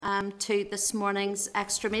to this morning's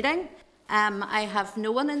extra meeting. I have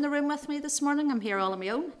no one in the room with me this morning. I'm here all on my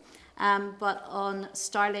own. But on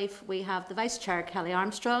Starleaf, we have the Vice Chair, Kelly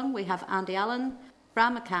Armstrong. We have Andy Allen,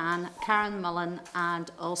 Bram McCann, Karen Mullen,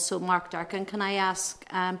 and also Mark Durkin. Can I ask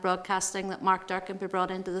broadcasting that Mark Durkin be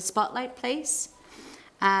brought into the spotlight, please?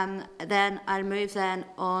 Then I'll move then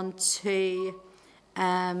on to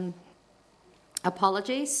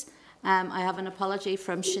apologies. I have an apology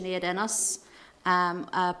from Sinead Innes, an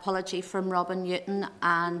apology from Robin Newton,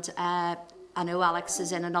 and I know Alex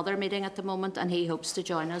is in another meeting at the moment and he hopes to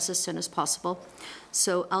join us as soon as possible.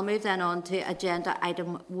 So I'll move then on to agenda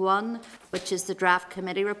item 1, which is the draft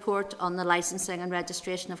committee report on the Licensing and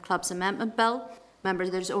Registration of Clubs Amendment Bill. Remember,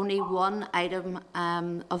 there's only one item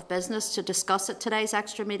of business to discuss at today's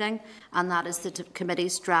extra meeting, and that is the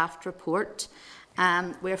committee's draft report.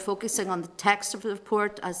 We're focusing on the text of the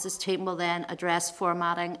report, as this team will then address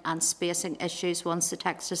formatting and spacing issues once the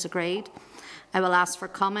text is agreed. I will ask for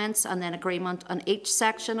comments and then agreement on each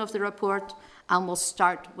section of the report, and we'll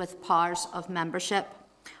start with powers of membership.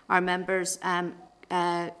 Are members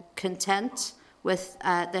content with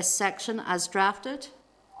this section as drafted?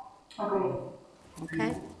 Agreed.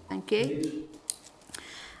 Okay, thank you.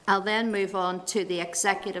 I'll then move on to the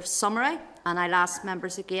executive summary, and I'll ask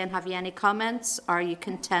members again, have you any comments? Are you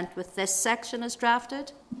content with this section as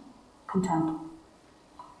drafted? Content.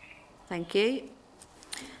 Thank you.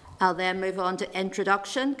 I'll then move on to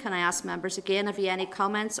introduction. Can I ask members again, have you any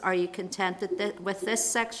comments? Are you content with this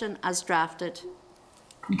section as drafted?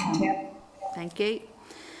 Content. Thank you.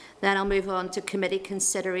 Then I'll move on to committee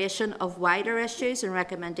consideration of wider issues and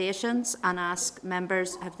recommendations and ask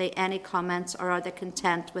members, have they any comments or are they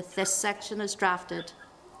content with this section as drafted?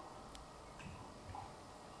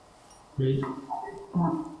 Agreed.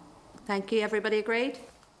 Thank you. Everybody agreed?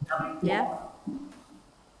 Yeah?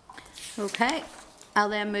 Okay. I'll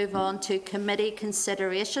then move on to committee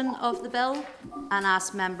consideration of the bill and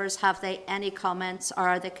ask members, have they any comments or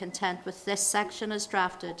are they content with this section as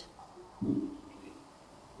drafted?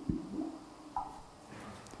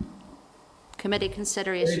 Committee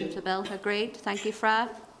consideration of the bill. Agreed. Thank you, Fra.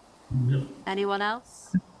 Yep. Anyone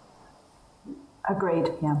else? Agreed,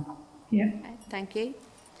 yeah. Okay, thank you.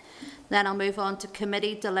 Then I'll move on to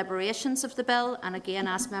committee deliberations of the bill and again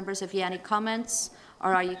ask members, have you any comments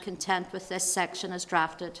or are you content with this section as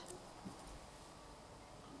drafted?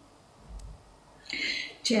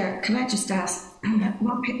 Chair, can I just ask,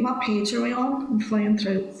 what page are we on? I'm flying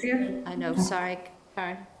through this here. I know, sorry,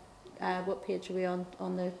 Karen. What page are we on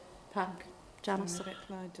the pack? Janice?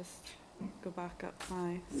 Can I just go back up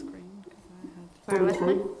my screen? Bear with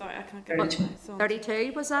me. Sorry, I can't get it.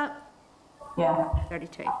 32, was that? Yeah.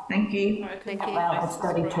 32. Thank you. Thank you. Well, it's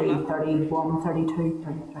 32, 31, 32,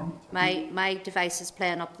 33. My device is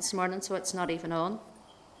playing up this morning, so it's not even on.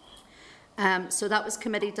 So that was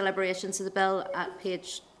committee deliberations of the bill at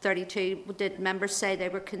page 32. Did members say they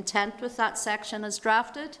were content with that section as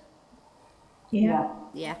drafted? Yeah.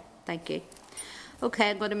 Yeah, thank you.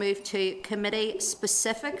 Okay, I'm going to move to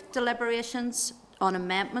committee-specific deliberations on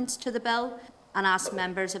amendments to the bill and ask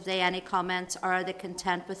members if they any comments or are they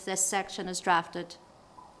content with this section as drafted.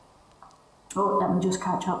 Oh, let me just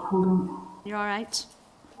catch up. Hold on. You're all right?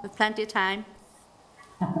 With plenty of time.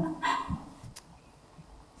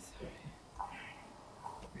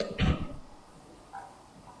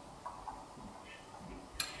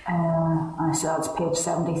 I saw it's page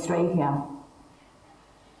 73, yeah.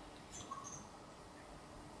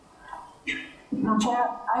 Now, Chair,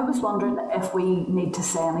 I was wondering if we need to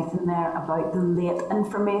say anything there about the late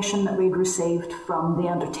information that we'd received from the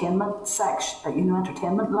entertainment section,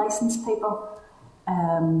 entertainment licence people,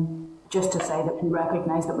 just to say that we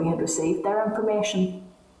recognise that we had received their information.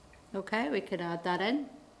 Okay, we could add that in,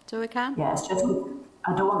 so we can. Yeah, it's just,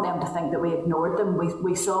 I don't want them to think that we ignored them.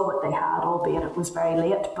 We saw what they had, albeit it was very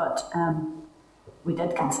late, but we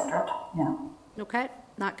did consider it, yeah. Okay,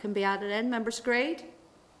 that can be added in. Members agreed?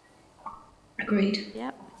 Agreed.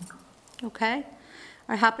 Yep. Okay.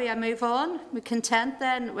 Are happy I move on? We content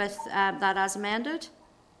then with that as amended?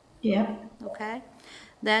 Yeah. Okay.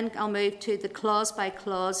 Then I'll move to the clause by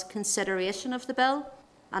clause consideration of the bill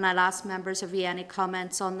and I'll ask members, have you any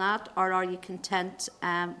comments on that or are you content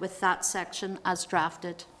with that section as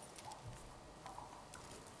drafted?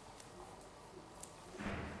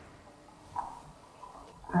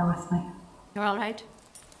 Bear with me. You're all right?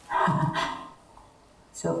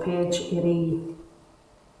 So page 80,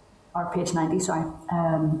 or page 90, sorry.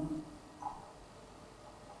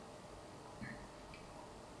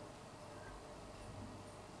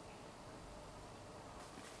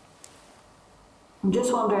 I'm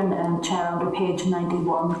just wondering, Chair, under page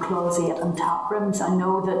 91, clause 8 and tap rooms, I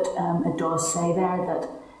know that it does say there that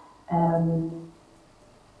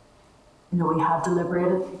we had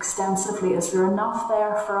deliberated extensively. Is there enough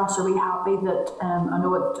there for us? Are we happy that, I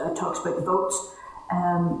know it talks about the votes,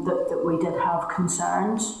 that we did have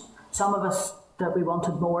concerns, some of us that we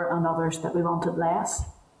wanted more and others that we wanted less?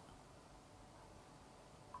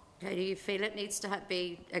 How do you feel it needs to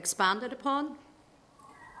be expanded upon?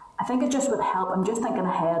 I think it just would help. I'm just thinking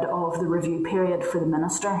ahead of the review period for the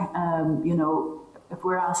Minister. If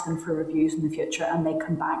we're asking for reviews in the future and they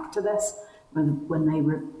come back to this, when they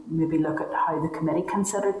maybe look at how the committee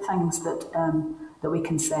considered things, that we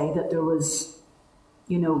can say that there was,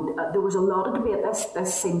 there was a lot of debate.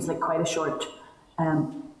 This seems like quite a short,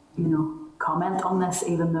 comment on this,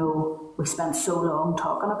 even though we spent so long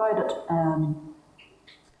talking about it.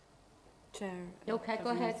 Chair. Okay,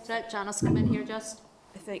 go ahead. Let Janice come in here just.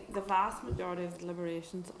 I think the vast majority of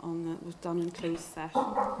deliberations on it was done in closed session,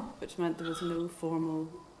 which meant there was no formal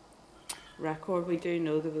record. We do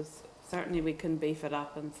know there was, certainly we can beef it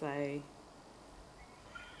up and say,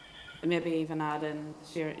 maybe even add in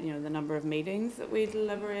the number of meetings that we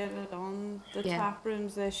deliberated on the tap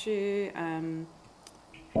rooms issue, and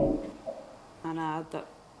add that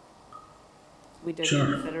we did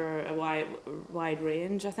consider a wide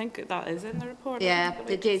range. I think that is in the report. Yeah,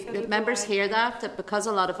 did members hear that because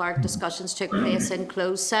a lot of our discussions took place in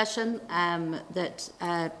closed session, that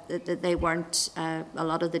they weren't, a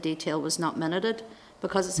lot of the detail was not minuted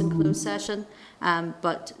because it's in closed session,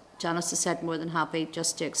 but Janice has said more than happy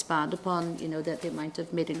just to expand upon, the amount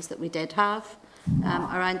of meetings that we did have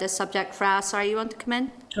around this subject. Fra, sorry, you want to come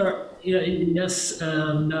in? Sure. Yeah. Yes.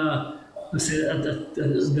 I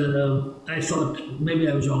thought maybe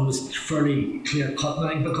I was wrong. It was fairly clear cut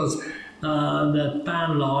now because that by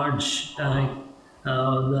and large, the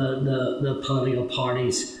political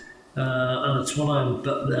parties, and it's one of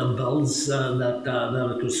them bills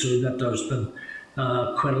that it goes through, that there's been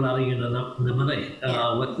quite a lot of unanimity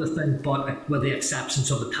with the thing, but with the exceptions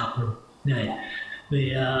of the tap room. Now,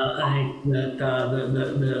 I think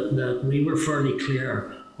that we were fairly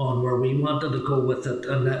clear on where we wanted to go with it,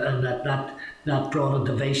 and that brought a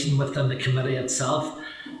division within the committee itself.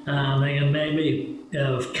 And maybe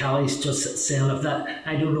if Kelly's just saying of that,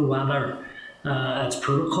 I don't know whether it's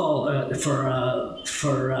protocol for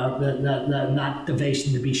that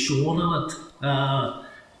division to be shown on it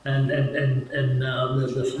in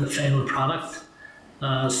the final product.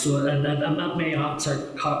 So that may answer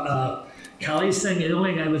Kelly's thing. The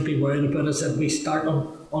only thing I would be worried about is if we start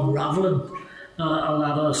unraveling a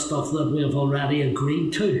lot of the stuff that we have already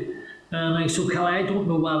agreed to. So Kelly, I don't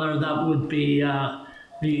know whether that would be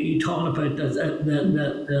you talking about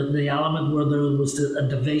the element where there was a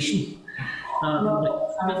division. No,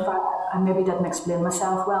 I maybe didn't explain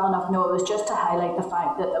myself well enough. No, it was just to highlight the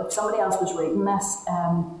fact that if somebody else was reading this,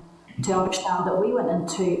 to understand that we went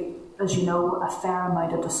into, as you know, a fair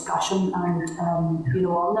amount of discussion and,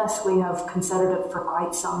 on this. We have considered it for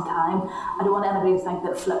quite some time. I don't want anybody to think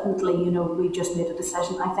that flippantly, we just made a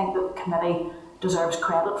decision. I think that the committee deserves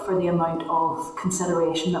credit for the amount of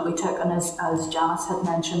consideration that we took. And as Janice had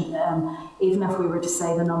mentioned, even if we were to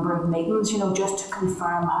say the number of meetings, just to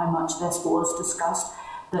confirm how much this was discussed,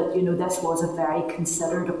 that, this was a very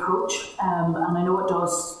considered approach. And I know it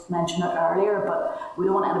does mention it earlier, but we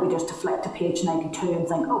don't want anybody just to flick to page 92 and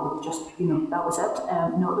think, that was it.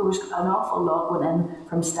 No, there was an awful lot went in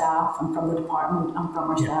from staff and from the department and from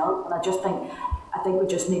ourselves. And I think we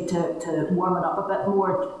just need to warm it up a bit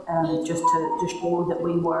more, just to show that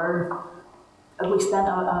we spent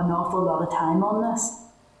an awful lot of time on this.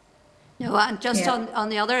 No, and just on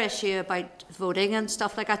the other issue about voting and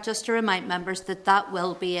stuff like that, just to remind members that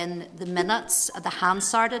will be in the minutes, the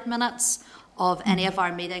Hansarded minutes of any of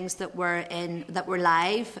our meetings that were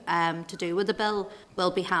live to do with the bill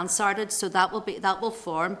will be Hansarded. So that will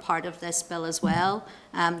form part of this bill as well,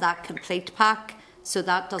 that complete pack. So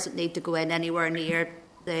that doesn't need to go in anywhere near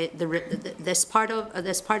this part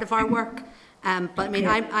of our work. But I mean,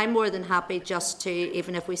 I'm more than happy just to,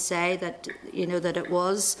 even if we say that that it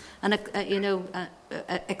was an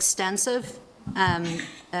extensive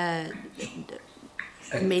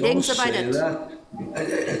meetings about it.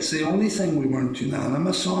 It's the only thing we weren't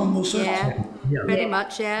unanimous on, was it? Yeah, pretty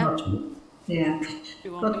much, yeah. Yeah,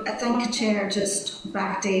 but I think, Chair, just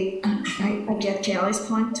back to, I get Kelly's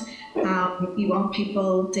point. You want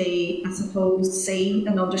people to, I suppose, see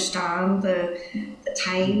and understand the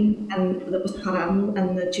time and that was put in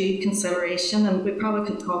and the due consideration, and we probably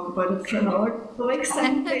could talk about it for another couple of weeks.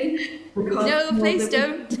 I feel, because, No, please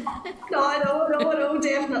don't. No,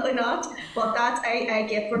 definitely not. But that I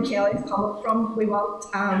get where Kelly's coming from. We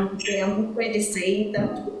want the industry to see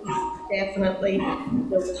that we definitely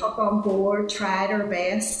took on board, tried our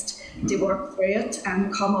best to work through it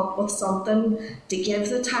and come up with something to give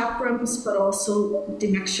the tap rooms, but also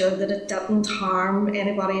to make sure that it didn't harm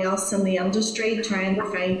anybody else in the industry, trying to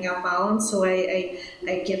find that balance. So I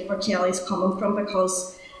get where Kelly's coming from,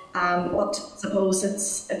 because but I suppose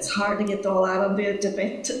it's hard to get all out into a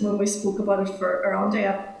debate when we spoke about it or onto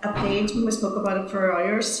a page when we spoke about it for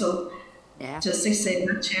hours. So Yeah. just to say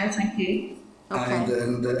that, Chair, thank you. Okay.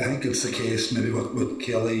 And I think it's the case, maybe what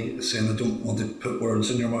Kelly is saying, I don't want to put words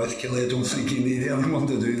in your mouth, Kelly, I don't think you need anyone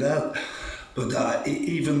to do that. But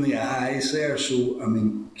even the ayes there, so I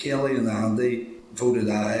mean, Kelly and Andy voted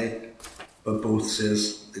aye, but both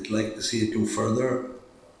says they'd like to see it go further,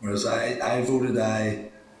 whereas I voted aye,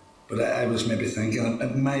 but I was maybe thinking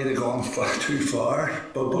it might have gone far too far,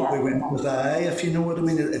 but we went with aye, if you know what I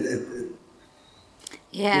mean.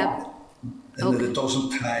 Yeah. And that it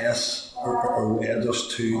doesn't tie us or wed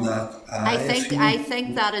us to that aye. I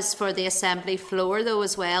think that is for the Assembly floor, though,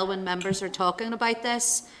 as well, when members are talking about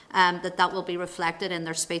this, that will be reflected in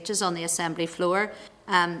their speeches on the Assembly floor.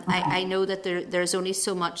 I know that there's only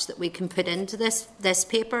so much that we can put into this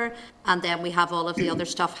paper, and then we have all of the other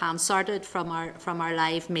stuff hand-sorted from our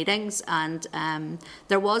live meetings. And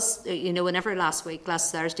there was, whenever last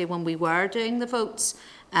Thursday, when we were doing the votes,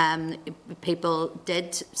 people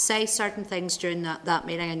did say certain things during that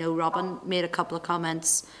meeting. I know Robin made a couple of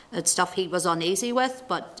comments at stuff he was uneasy with,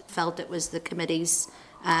 but felt it was the committee's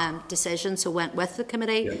decision, so went with the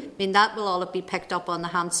committee. Yeah. I mean, that will all be picked up on the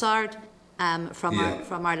Hansard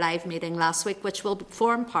from our live meeting last week, which will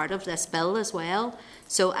form part of this bill as well.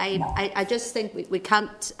 So I just think we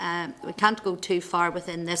can't go too far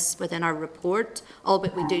within our report,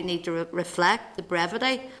 albeit we do need to reflect the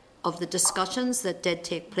brevity of the discussions that did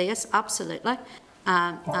take place, absolutely.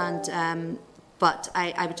 But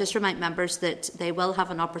I would just remind members that they will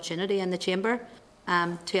have an opportunity in the chamber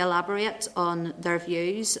to elaborate on their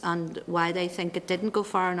views and why they think it didn't go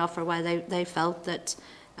far enough, or why they felt that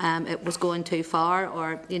it was going too far.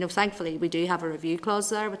 Or, thankfully we do have a review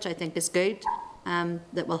clause there, which I think is good.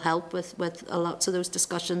 That will help with lots of those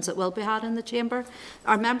discussions that will be had in the chamber.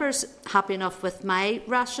 Are members happy enough with my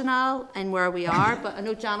rationale and where we are? But I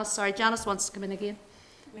know Janice wants to come in again.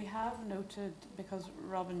 We have noted, because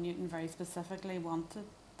Robin Newton very specifically wanted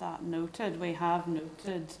that noted, we have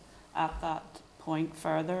noted at that point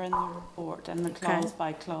further in the report, in the clause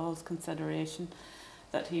by clause consideration,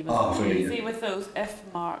 that he was easy with those. If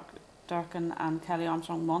Mark Durkan and Kelly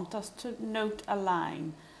Armstrong want us to note a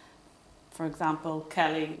line, for example,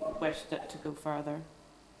 Kelly wished it to go further,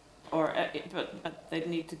 or but they'd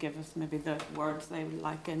need to give us maybe the words they would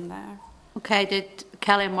like in there. Okay, did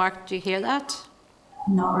Kelly and Mark, do you hear that?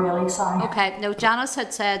 Not really, sorry. Okay, no, Janice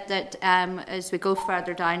had said that as we go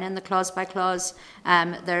further down in the clause by clause,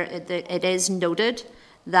 it is noted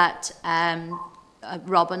that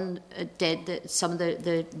Robin did some of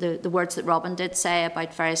the words that Robin did say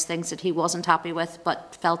about various things that he wasn't happy with,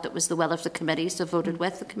 but felt it was the will of the committee, so voted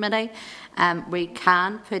with the committee. We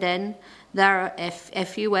can put in there,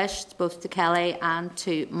 if you wished, both to Kelly and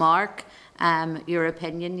to Mark, your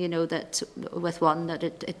opinion, that with one that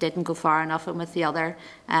it didn't go far enough, and with the other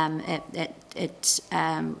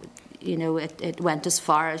it went as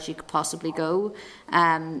far as you could possibly go.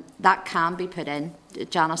 That can be put in,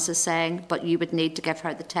 Janice is saying, but you would need to give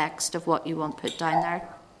her the text of what you want put down there.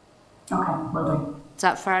 Okay, will do. Is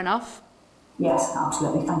that fair enough? Yes,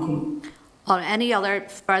 absolutely, thank you. Or any other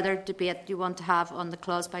further debate you want to have on the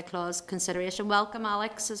clause by clause consideration? Welcome,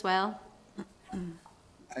 Alex, as well.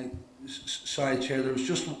 Sorry, Chair, there was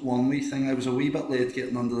just one wee thing. I was a wee bit late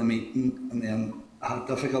getting onto the meeting, and then I had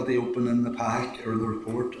difficulty opening the pack or the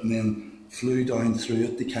report, and then flew down through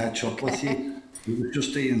it to catch up with you. It was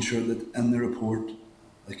just to ensure that in the report,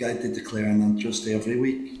 like I did declare an interest every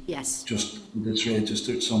week. Yes. Just it's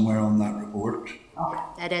registered somewhere on that report.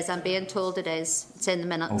 Okay. It is. I'm being told it is. It's in the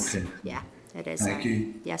minutes. Okay. Yeah, it is. Thank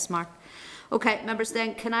you. Yes, Mark. Okay, members,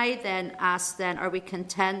 then can I then ask then, are we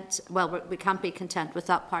content? Well, we can't be content with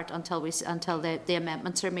that part until the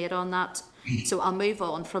amendments are made on that. So I'll move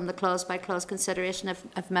on from the clause by clause consideration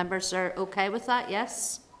if members are okay with that.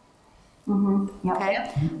 Yes. Yep.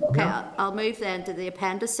 Okay, I'll move then to the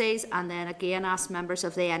appendices, and then again ask members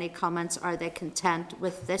if they any comments. Are they content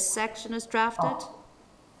with this section as drafted?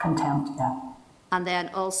 Contempt, yeah. And then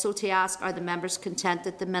also to ask, are the members content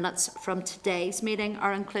that the minutes from today's meeting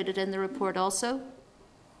are included in the report also?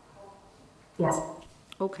 Yes.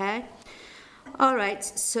 Okay. All right,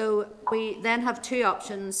 so we then have two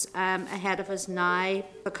options ahead of us now,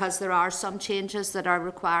 because there are some changes that are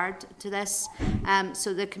required to this.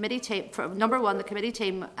 So the committee team, number one, the committee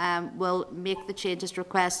team will make the changes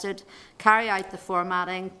requested, carry out the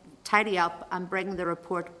formatting, tidy up and bring the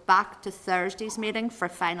report back to Thursday's meeting for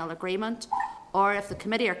final agreement. Or if the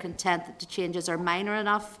committee are content that the changes are minor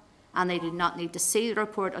enough and they do not need to see the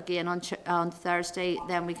report again on Thursday,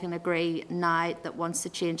 then we can agree now that once the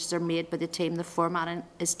changes are made by the team, the formatting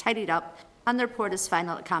is tidied up and the report is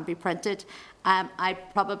final, it can be printed. I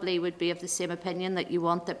probably would be of the same opinion that you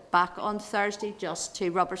want it back on Thursday just to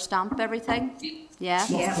rubber stamp everything. Yeah?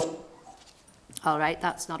 Yeah. All right,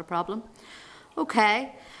 that's not a problem.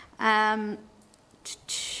 Okay.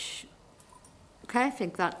 Okay, I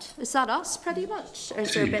think is that us pretty much? Or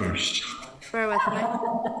is there a bit? Bear with me.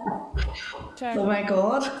 Oh my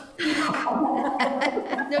God.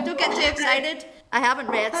 No, don't get too excited. I haven't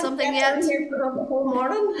read something yet. I'm here for the whole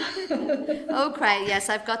morning. Okay, yes,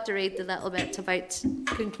 I've got to read the little bit about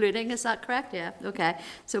concluding. Is that correct? Yeah. Okay.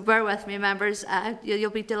 So bear with me, members.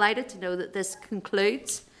 You'll be delighted to know that this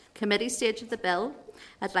concludes committee stage of the bill.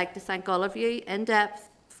 I'd like to thank all of you in depth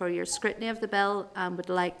for your scrutiny of the bill, and would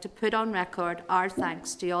like to put on record our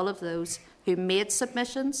thanks to all of those who made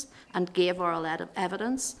submissions and gave oral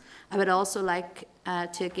evidence. I would also like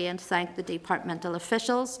to again thank the departmental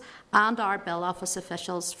officials and our Bill Office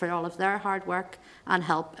officials for all of their hard work and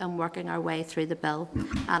help in working our way through the bill,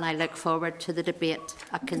 and I look forward to the debate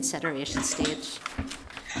at consideration stage.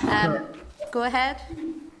 Go ahead.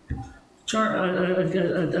 Sure,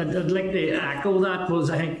 I'd like to echo that, because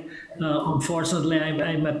I think, unfortunately,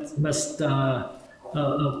 I missed most of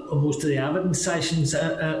the evidence sessions,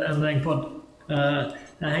 and I think, but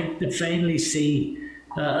I think to finally see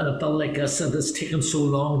a bill like this that has taken so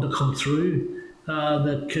long to come through,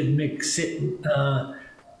 that could make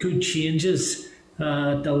good changes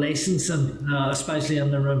to licensing, especially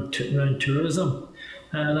in the around tourism.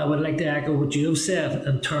 And I would like to echo what you have said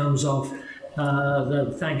in terms of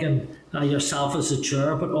thanking yourself as the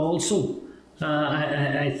chair, but also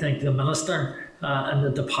I think the minister and the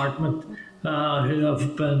department who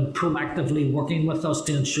have been proactively working with us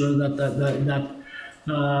to ensure that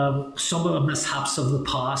some of the mishaps of the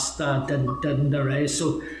past didn't arise.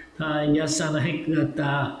 So yes, and I think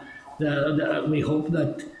that we hope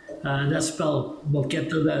that this bill will get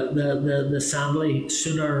to the assembly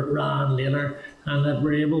sooner rather than later, and that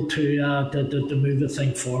we're able to move the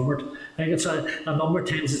thing forward. I think it's a number of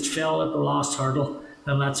times it's fell at the last hurdle,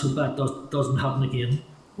 and let's hope that doesn't happen again.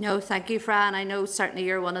 No, thank you, Fran. I know certainly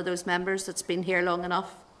you're one of those members that's been here long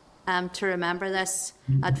enough to remember this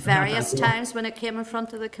at various times when it came in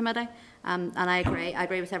front of the committee. And I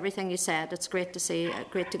agree with everything you said. It's great to see,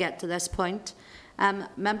 great to get to this point. Are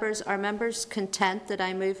members content that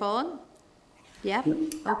I move on? Yeah?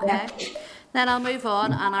 Okay. Then I'll move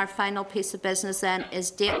on, and our final piece of business then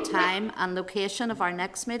is date, time and location of our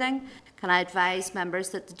next meeting. Can I advise members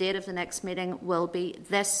that the date of the next meeting will be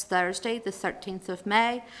this Thursday, the 13th of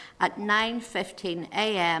May at 9:15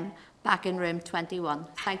 a.m. back in room 21.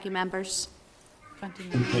 Thank you, members.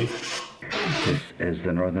 This is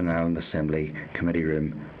the Northern Ireland Assembly Committee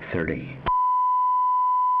Room 30.